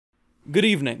Good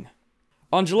evening.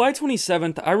 On July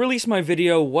 27th, I released my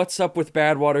video, What's Up with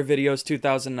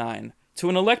Badwatervideos2009, to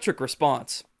an electric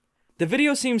response. The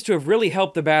video seems to have really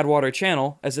helped the Badwater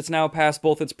channel, as it's now passed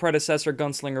both its predecessor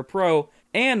Gunslinger Pro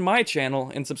and my channel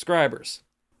in subscribers.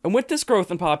 And with this growth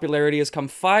in popularity has come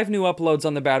 5 new uploads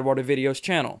on the Badwater Videos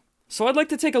channel. So I'd like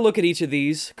to take a look at each of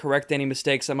these, correct any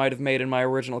mistakes I might have made in my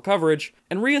original coverage,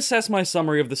 and reassess my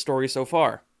summary of the story so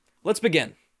far. Let's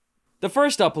begin. The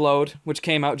first upload, which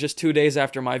came out just 2 days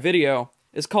after my video,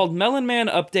 is called Melon Man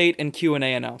Update and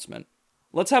Q&A Announcement.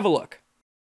 Let's have a look.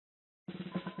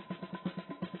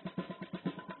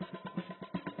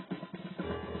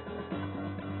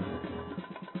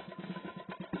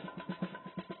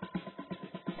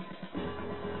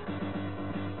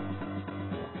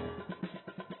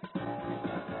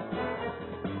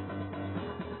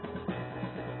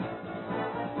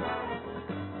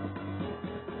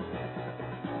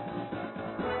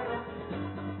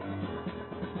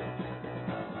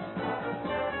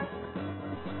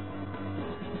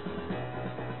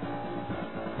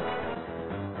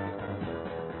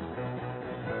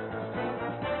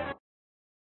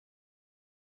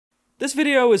 This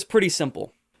video is pretty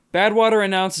simple. Badwater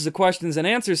announces a questions and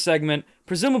answers segment,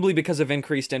 presumably because of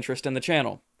increased interest in the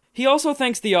channel. He also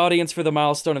thanks the audience for the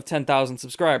milestone of 10,000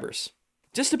 subscribers.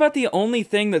 Just about the only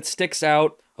thing that sticks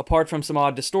out, apart from some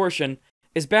odd distortion,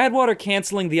 is Badwater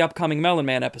canceling the upcoming Melon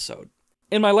Man episode.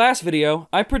 In my last video,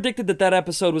 I predicted that that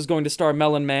episode was going to star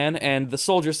Melon Man and the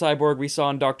soldier cyborg we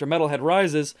saw in Dr. Metalhead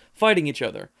Rises fighting each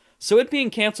other, so it being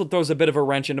cancelled throws a bit of a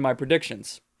wrench into my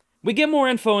predictions. We get more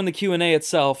info in the Q&A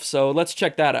itself, so let's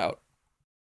check that out.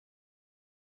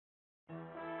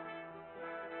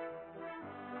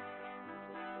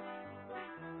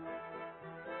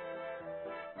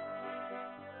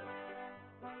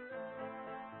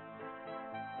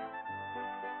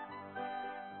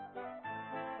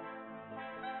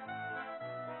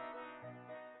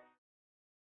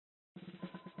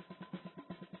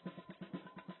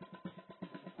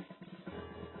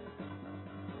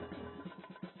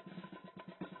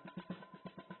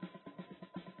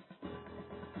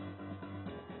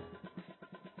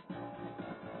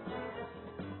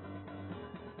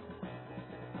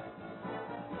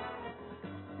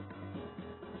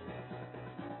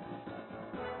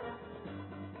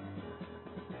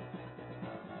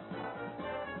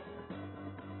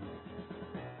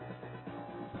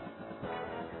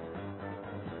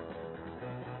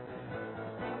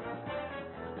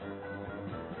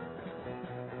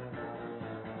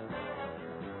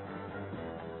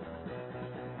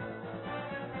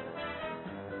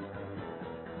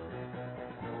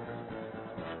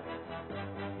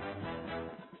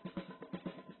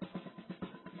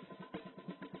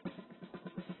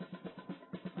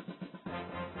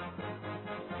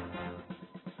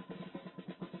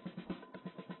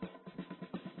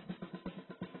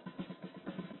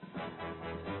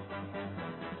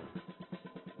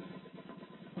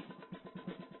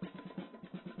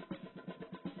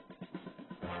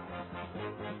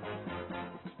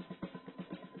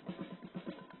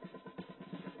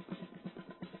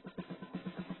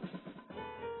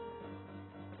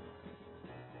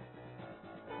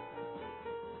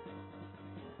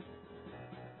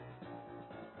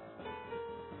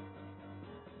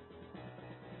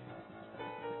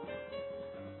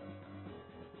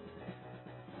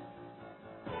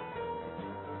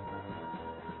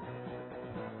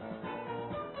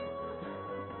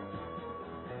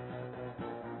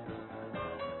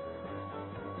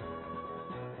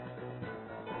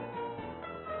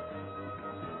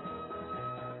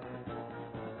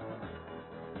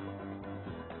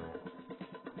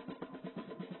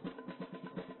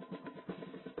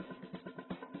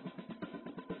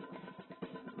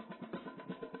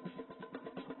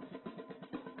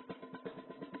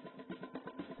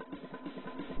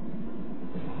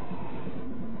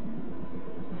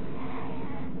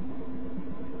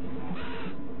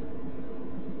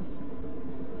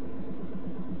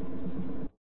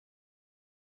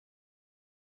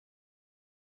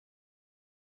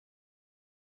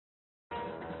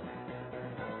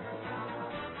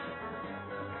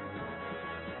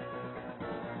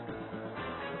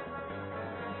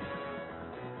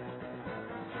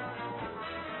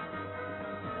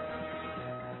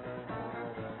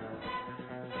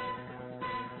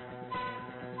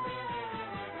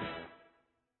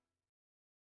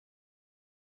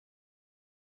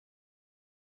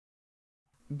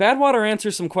 Badwater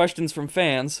answers some questions from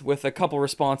fans, with a couple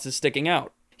responses sticking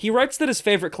out. He writes that his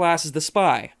favorite class is the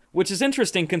Spy, which is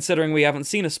interesting considering we haven't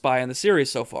seen a Spy in the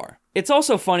series so far. It's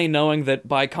also funny knowing that,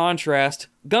 by contrast,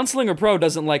 Gunslinger Pro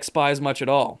doesn't like Spies much at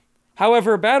all.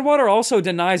 However, Badwater also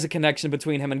denies a connection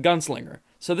between him and Gunslinger,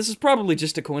 so this is probably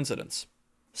just a coincidence.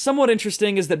 Somewhat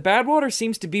interesting is that Badwater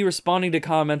seems to be responding to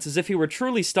comments as if he were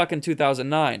truly stuck in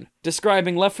 2009,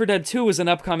 describing Left 4 Dead 2 as an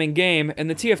upcoming game and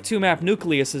the TF2 map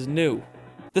Nucleus as new.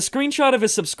 The screenshot of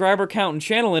his subscriber count and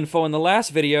channel info in the last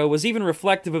video was even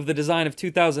reflective of the design of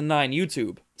 2009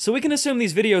 YouTube, so we can assume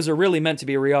these videos are really meant to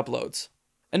be re-uploads.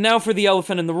 And now for the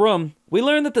elephant in the room, we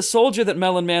learn that the soldier that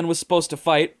Melon Man was supposed to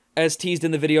fight, as teased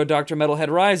in the video Dr. Metalhead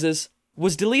Rises,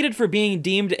 was deleted for being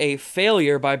deemed a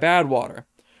failure by Badwater,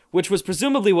 which was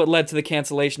presumably what led to the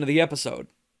cancellation of the episode.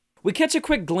 We catch a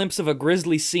quick glimpse of a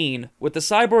grisly scene, with the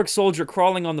cyborg soldier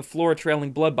crawling on the floor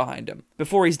trailing blood behind him,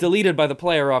 before he's deleted by the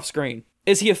player off screen.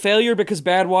 Is he a failure because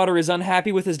Badwater is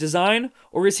unhappy with his design,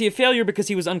 or is he a failure because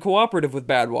he was uncooperative with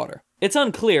Badwater? It's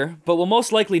unclear, but we'll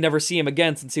most likely never see him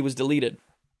again since he was deleted.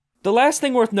 The last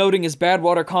thing worth noting is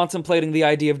Badwater contemplating the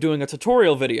idea of doing a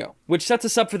tutorial video, which sets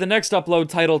us up for the next upload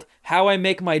titled, How I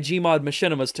Make My GMod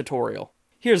Machinimas Tutorial.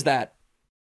 Here's that.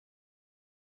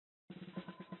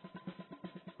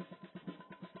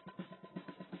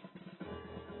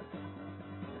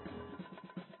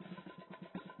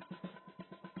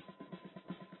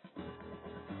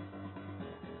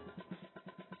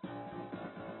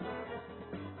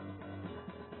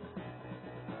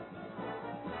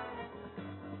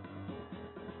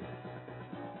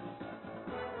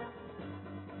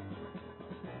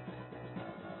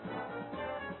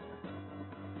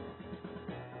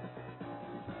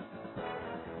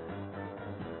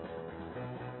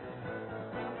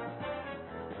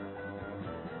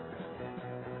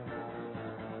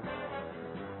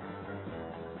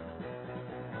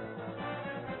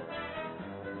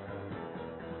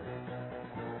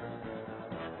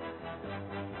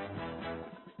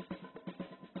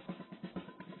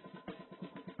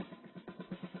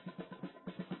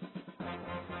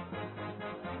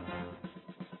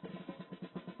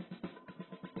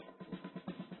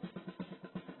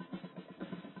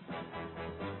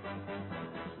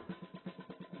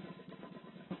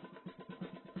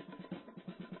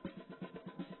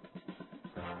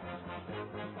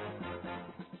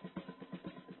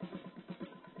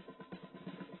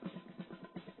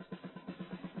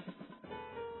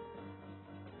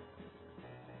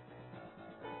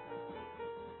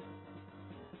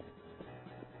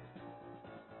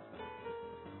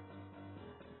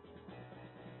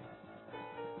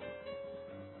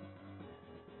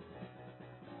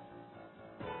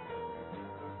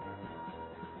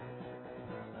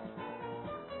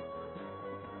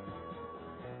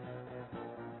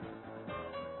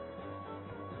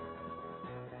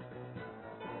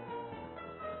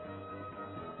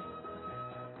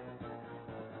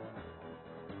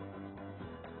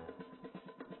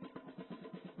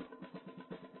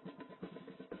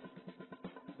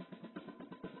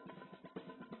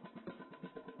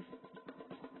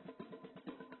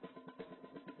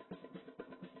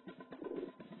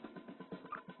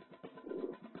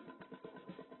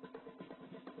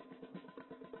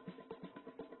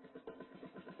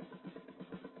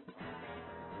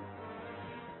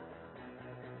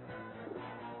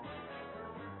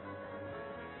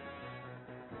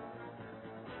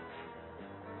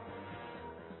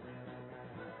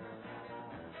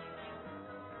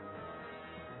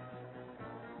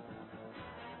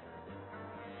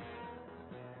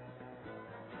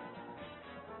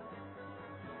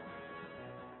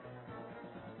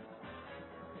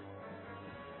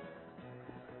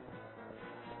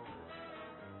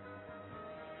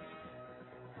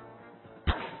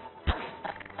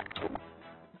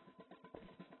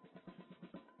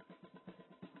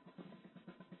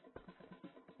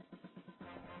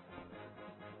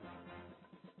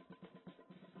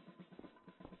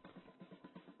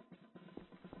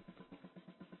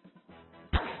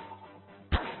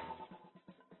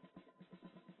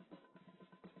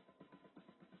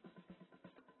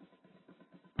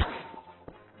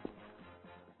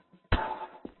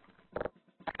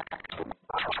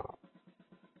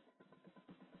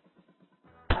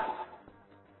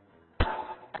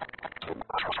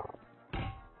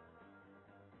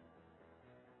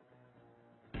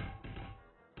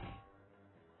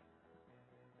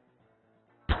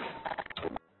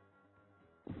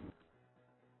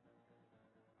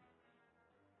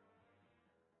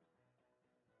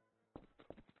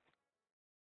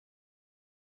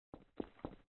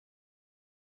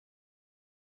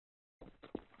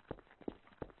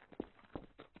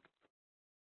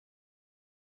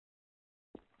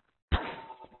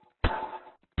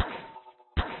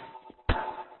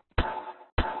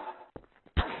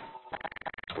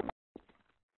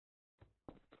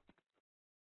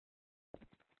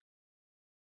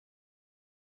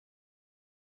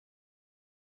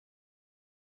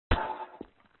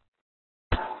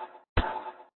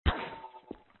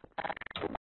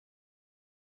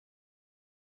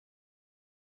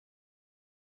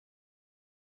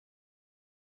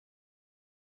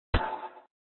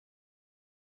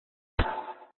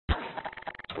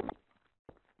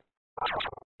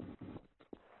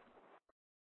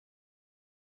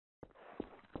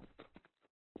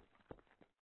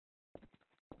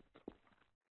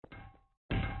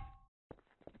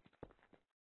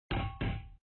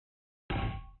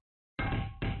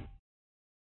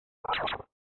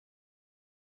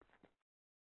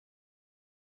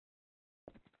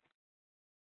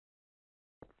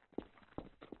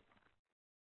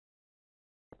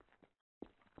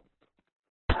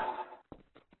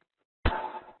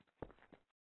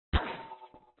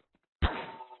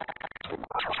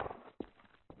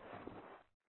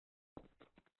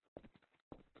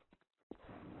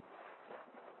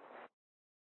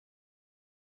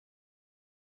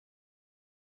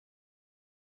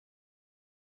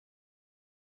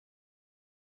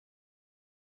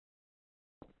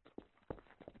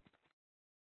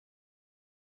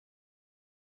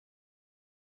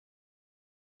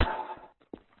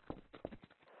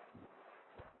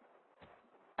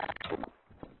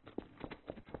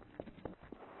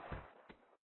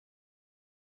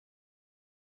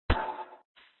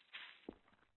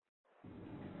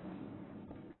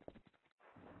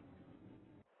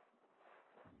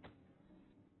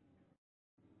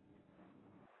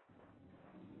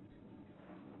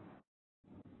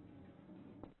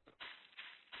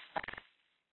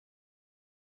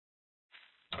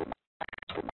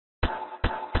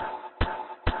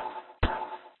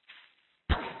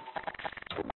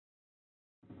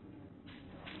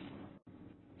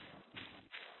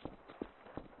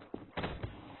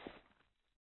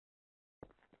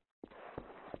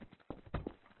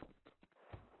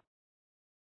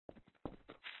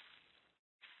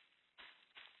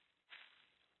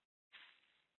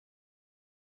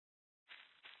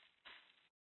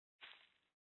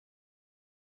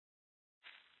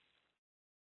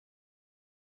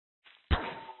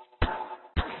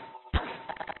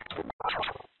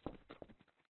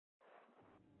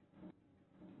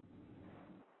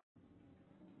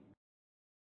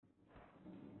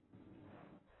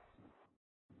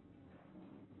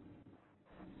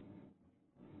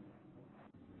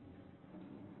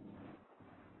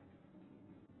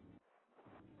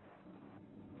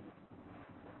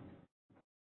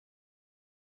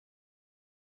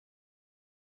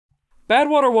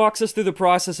 Badwater walks us through the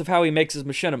process of how he makes his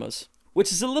machinimas,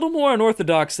 which is a little more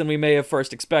unorthodox than we may have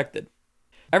first expected.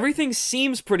 Everything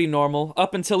seems pretty normal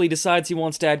up until he decides he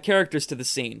wants to add characters to the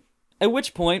scene, at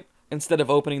which point, instead of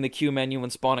opening the queue menu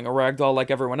and spawning a ragdoll like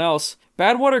everyone else,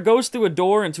 Badwater goes through a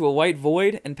door into a white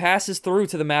void and passes through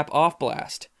to the map Off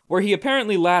Blast, where he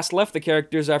apparently last left the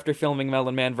characters after filming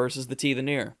Melon Man vs. the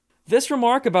Teethaneer. This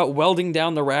remark about welding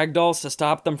down the ragdolls to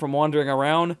stop them from wandering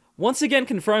around once again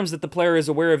confirms that the player is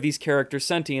aware of these characters'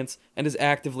 sentience and is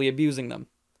actively abusing them.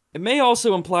 It may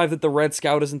also imply that the Red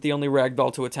Scout isn't the only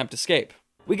ragdoll to attempt escape.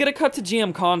 We get a cut to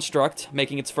GM Construct,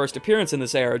 making its first appearance in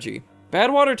this ARG.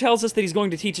 Badwater tells us that he's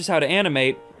going to teach us how to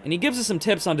animate, and he gives us some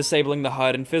tips on disabling the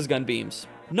HUD and Fizzgun beams.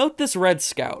 Note this Red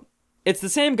Scout. It's the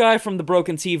same guy from the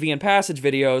Broken TV and Passage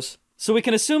videos, so we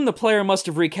can assume the player must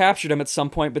have recaptured him at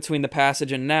some point between the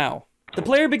Passage and now. The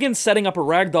player begins setting up a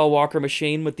ragdoll walker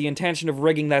machine with the intention of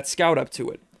rigging that Scout up to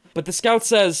it. But the Scout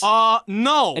says,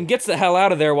 no! And gets the hell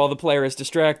out of there while the player is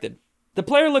distracted. The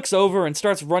player looks over and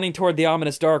starts running toward the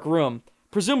ominous dark room,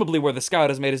 presumably where the Scout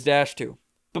has made his dash to.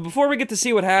 But before we get to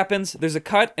see what happens, there's a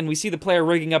cut and we see the player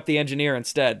rigging up the engineer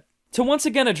instead. To once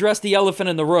again address the elephant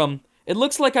in the room, it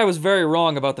looks like I was very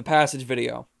wrong about the Passage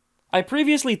video. I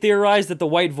previously theorized that the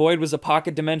White Void was a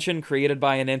pocket dimension created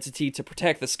by an entity to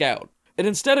protect the Scout. It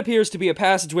instead appears to be a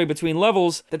passageway between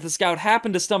levels that the Scout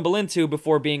happened to stumble into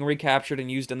before being recaptured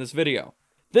and used in this video.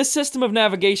 This system of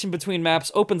navigation between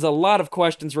maps opens a lot of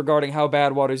questions regarding how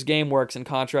Badwater's game works in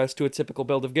contrast to a typical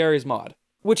build of Gary's mod,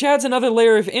 which adds another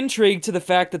layer of intrigue to the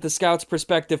fact that the Scout's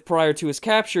perspective prior to his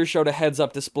capture showed a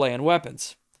heads-up display and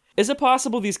weapons. Is it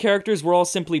possible these characters were all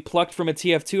simply plucked from a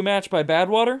TF2 match by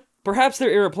Badwater? Perhaps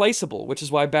they're irreplaceable, which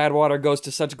is why Badwater goes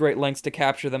to such great lengths to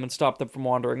capture them and stop them from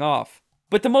wandering off.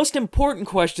 But the most important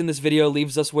question this video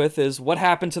leaves us with is, what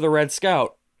happened to the Red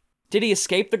Scout? Did he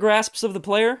escape the grasps of the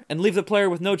player, and leave the player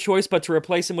with no choice but to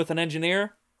replace him with an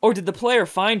engineer? Or did the player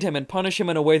find him and punish him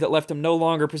in a way that left him no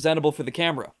longer presentable for the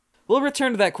camera? We'll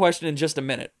return to that question in just a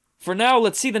minute. For now,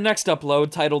 let's see the next upload,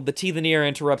 titled The Teethaneer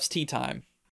Interrupts Tea Time.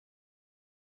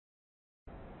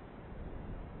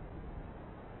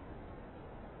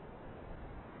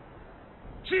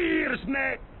 Cheers,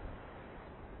 mate!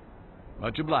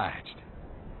 Much obliged.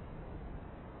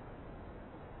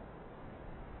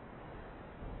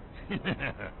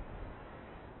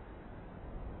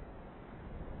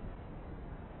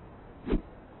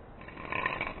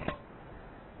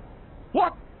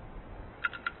 What?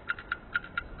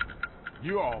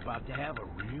 You're all about to have a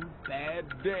real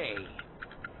bad day.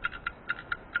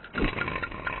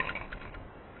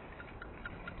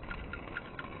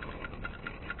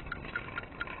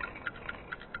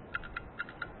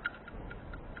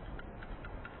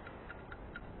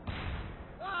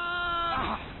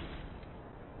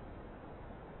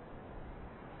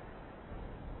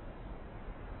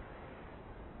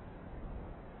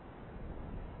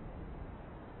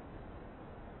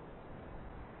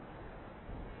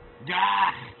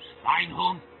 Ja,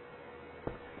 Schweinhund.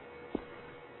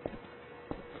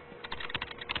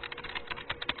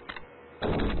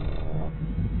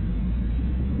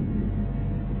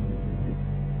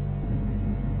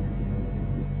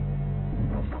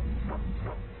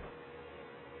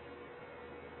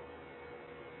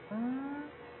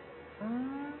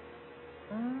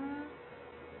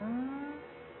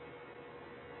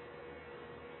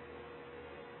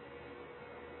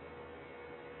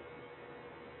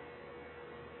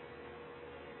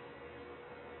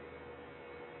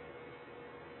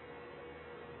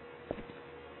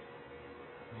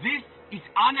 is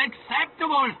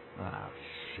unacceptable. Oh,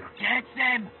 shit. Get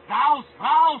them. Raus,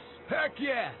 raus. Heck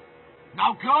yeah.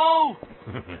 Now go.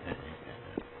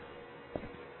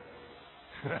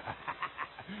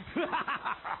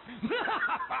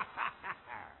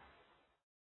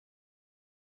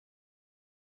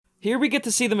 Here we get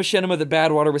to see the machinima that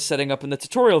Badwater was setting up in the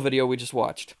tutorial video we just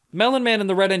watched. Melon Man and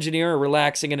the Red Engineer are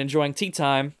relaxing and enjoying tea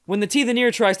time when the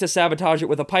Teethanier tries to sabotage it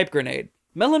with a pipe grenade.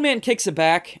 Melon Man kicks it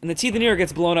back, and the Teethanier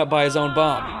gets blown up by his own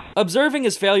bomb. Observing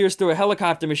his failures through a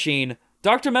helicopter machine,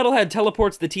 Dr. Metalhead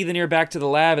teleports the Teethanier back to the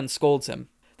lab and scolds him.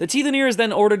 The Teethanier is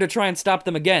then ordered to try and stop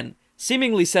them again,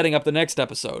 seemingly setting up the next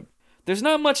episode. There's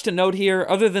not much to note here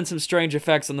other than some strange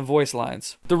effects on the voice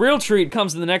lines. The real treat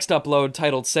comes in the next upload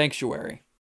titled Sanctuary.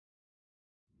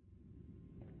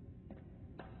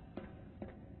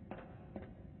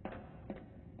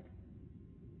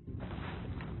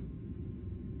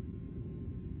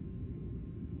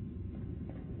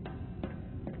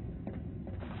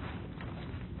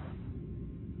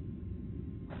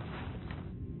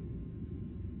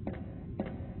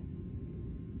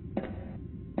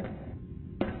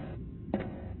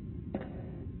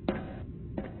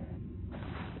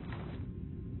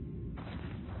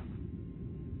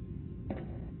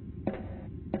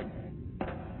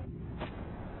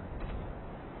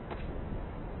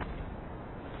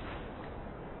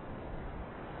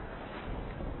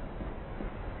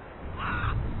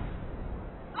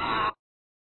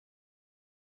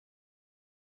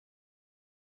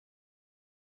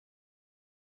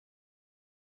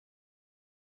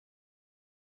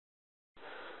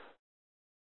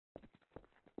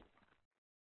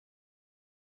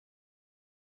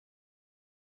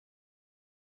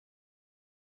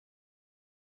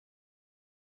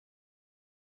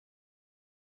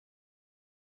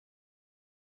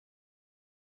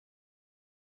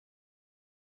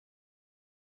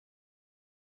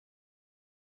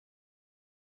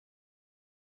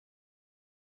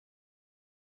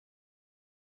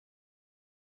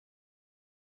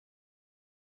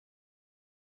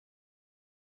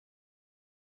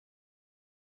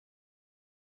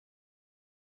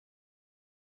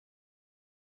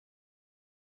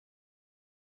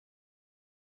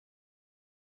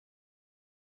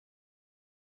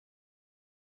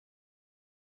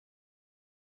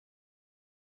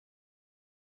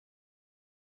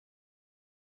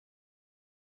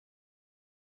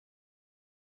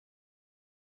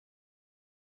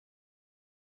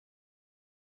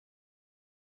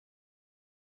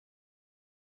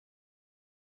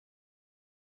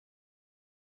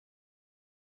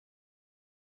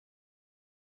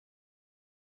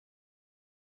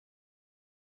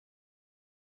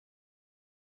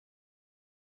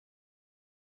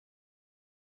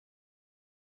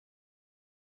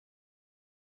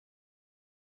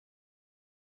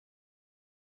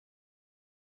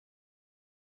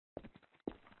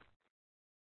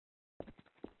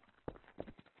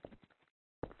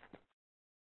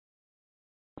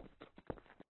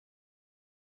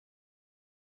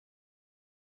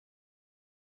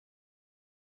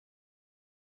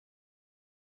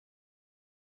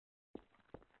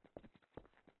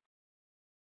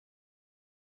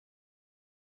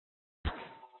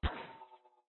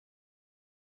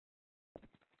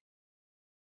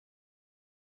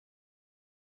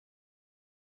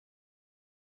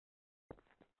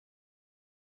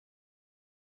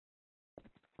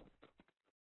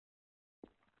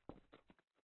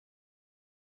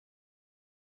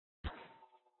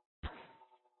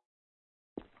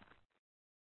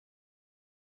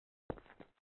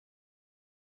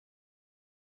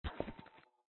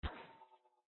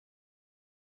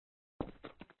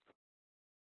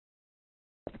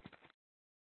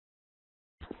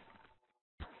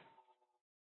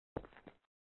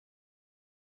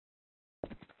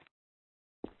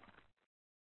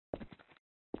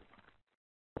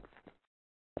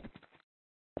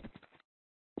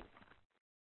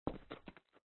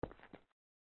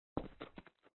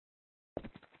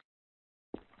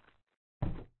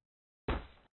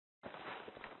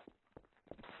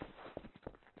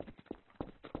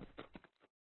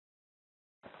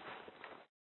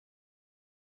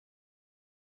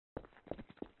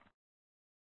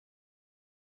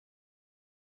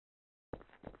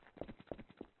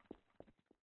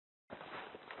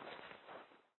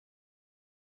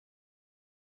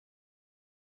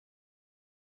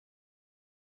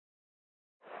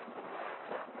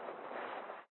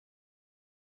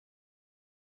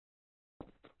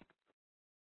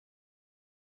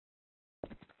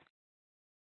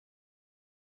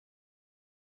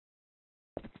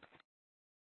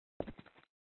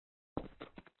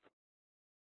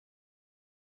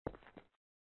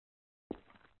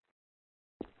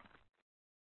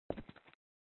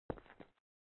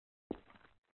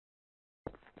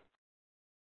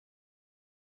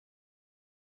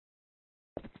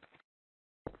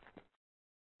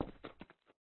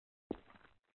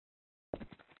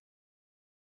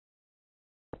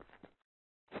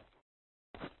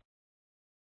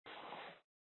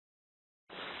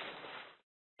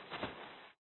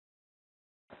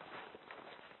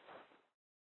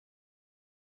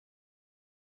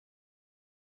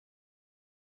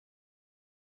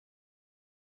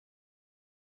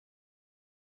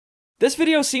 This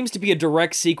video seems to be a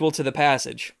direct sequel to the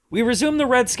passage. We resume the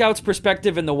Red Scout's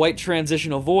perspective in the white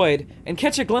transitional void, and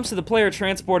catch a glimpse of the player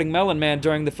transporting Melon Man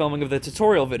during the filming of the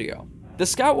tutorial video. The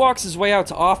Scout walks his way out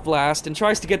to Off-Blast and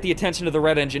tries to get the attention of the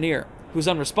Red Engineer, who's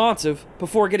unresponsive,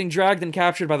 before getting dragged and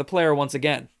captured by the player once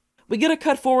again. We get a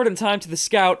cut forward in time to the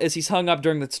Scout as he's hung up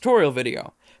during the tutorial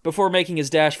video, before making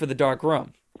his dash for the dark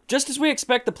room. Just as we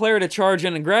expect the player to charge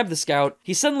in and grab the Scout,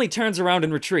 he suddenly turns around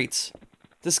and retreats.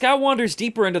 The Scout wanders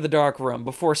deeper into the dark room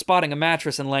before spotting a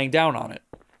mattress and laying down on it.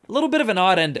 A little bit of an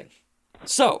odd ending.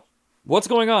 So, what's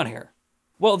going on here?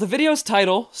 Well, the video's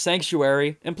title,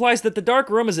 Sanctuary, implies that the dark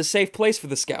room is a safe place for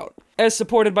the Scout, as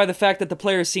supported by the fact that the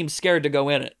player seems scared to go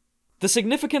in it. The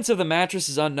significance of the mattress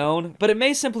is unknown, but it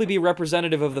may simply be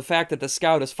representative of the fact that the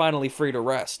Scout is finally free to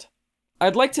rest.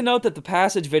 I'd like to note that the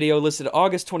passage video listed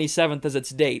August 27th as its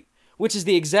date, which is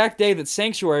the exact day that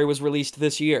Sanctuary was released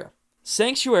this year.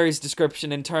 Sanctuary's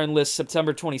description in turn lists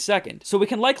September 22nd, so we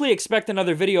can likely expect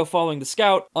another video following the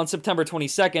Scout on September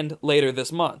 22nd later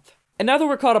this month. And now that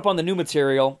we're caught up on the new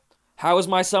material, how has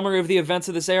my summary of the events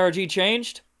of this ARG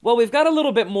changed? Well, we've got a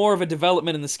little bit more of a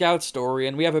development in the Scout story,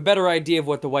 and we have a better idea of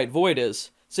what the White Void is,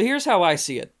 so here's how I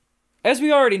see it. As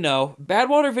we already know,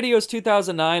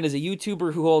 Badwatervideos2009 is a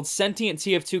YouTuber who holds sentient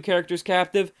TF2 characters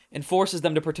captive and forces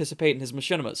them to participate in his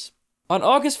machinimas. On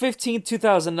August 15,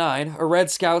 2009, a Red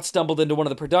Scout stumbled into one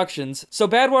of the productions, so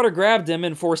Badwater grabbed him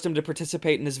and forced him to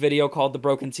participate in his video called The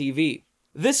Broken TV.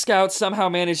 This Scout somehow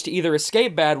managed to either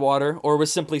escape Badwater, or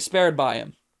was simply spared by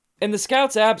him. In the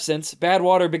Scout's absence,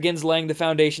 Badwater begins laying the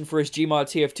foundation for his GMod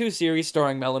TF2 series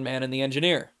starring Melon Man and the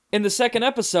Engineer. In the second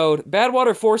episode,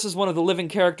 Badwater forces one of the living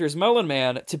characters, Melon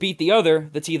Man, to beat the other,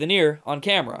 the Teethaneer, on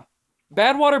camera.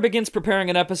 Badwater begins preparing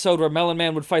an episode where Melon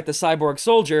Man would fight the cyborg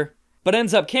soldier, but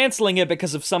ends up canceling it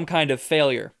because of some kind of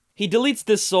failure. He deletes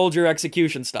this soldier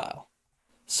execution style.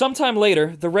 Sometime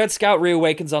later, the Red Scout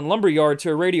reawakens on Lumberyard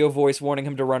to a radio voice warning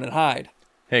him to run and hide.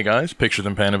 Hey guys, Pictures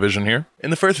and Panavision here.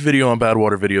 In the first video on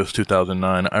Badwater Videos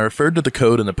 2009, I referred to the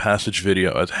code in the passage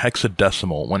video as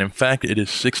hexadecimal, when in fact it is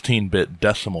 16-bit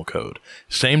decimal code.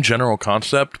 Same general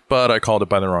concept, but I called it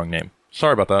by the wrong name.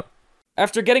 Sorry about that.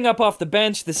 After getting up off the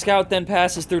bench, the Scout then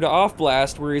passes through to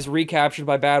Off-Blast, where he's recaptured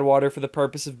by Badwater for the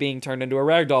purpose of being turned into a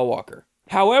ragdoll walker.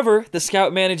 However, the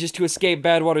Scout manages to escape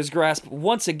Badwater's grasp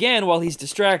once again while he's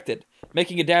distracted,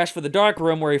 making a dash for the dark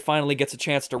room where he finally gets a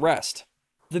chance to rest.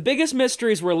 The biggest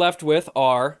mysteries we're left with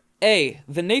are: A.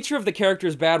 The nature of the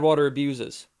characters Badwater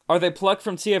abuses. Are they plucked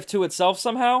from TF2 itself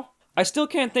somehow? I still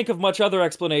can't think of much other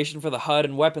explanation for the HUD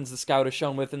and weapons the Scout is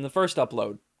shown with in the first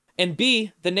upload. And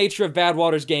B. The nature of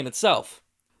Badwater's game itself.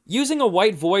 Using a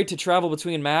white void to travel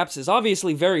between maps is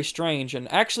obviously very strange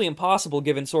and actually impossible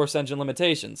given source engine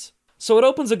limitations. So it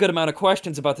opens a good amount of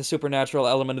questions about the supernatural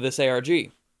element of this ARG.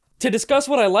 To discuss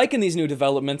what I like in these new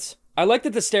developments, I like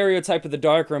that the stereotype of the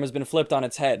darkroom has been flipped on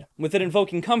its head, with it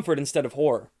invoking comfort instead of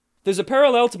horror. There's a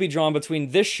parallel to be drawn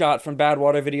between this shot from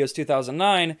Badwater Videos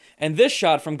 2009 and this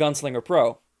shot from Gunslinger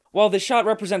Pro. While this shot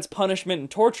represents punishment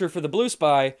and torture for the Blue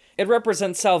Spy, it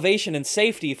represents salvation and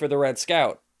safety for the Red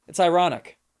Scout. It's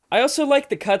ironic. I also like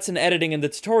the cuts and editing in the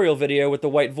tutorial video with the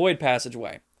White Void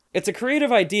passageway. It's a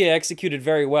creative idea executed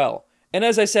very well, and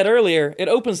as I said earlier, it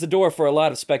opens the door for a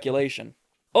lot of speculation.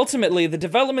 Ultimately, the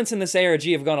developments in this ARG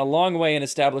have gone a long way in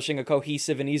establishing a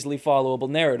cohesive and easily followable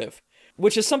narrative,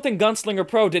 which is something Gunslinger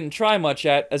Pro didn't try much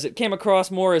at, as it came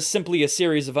across more as simply a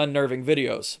series of unnerving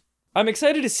videos. I'm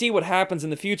excited to see what happens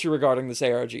in the future regarding this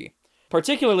ARG,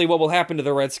 particularly what will happen to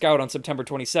the Red Scout on September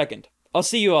 22nd. I'll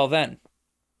see you all then.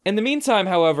 In the meantime,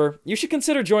 however, you should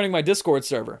consider joining my Discord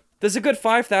server. There's a good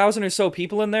 5,000 or so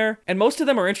people in there, and most of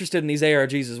them are interested in these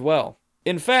ARGs as well.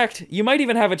 In fact, you might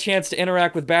even have a chance to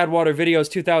interact with Badwater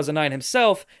Videos 2009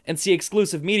 himself and see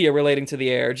exclusive media relating to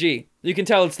the ARG. You can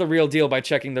tell it's the real deal by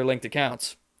checking their linked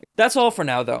accounts. That's all for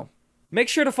now, though. Make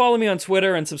sure to follow me on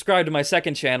Twitter and subscribe to my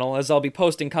second channel, as I'll be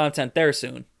posting content there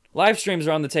soon. Live streams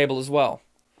are on the table as well.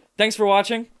 Thanks for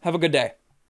watching, have a good day.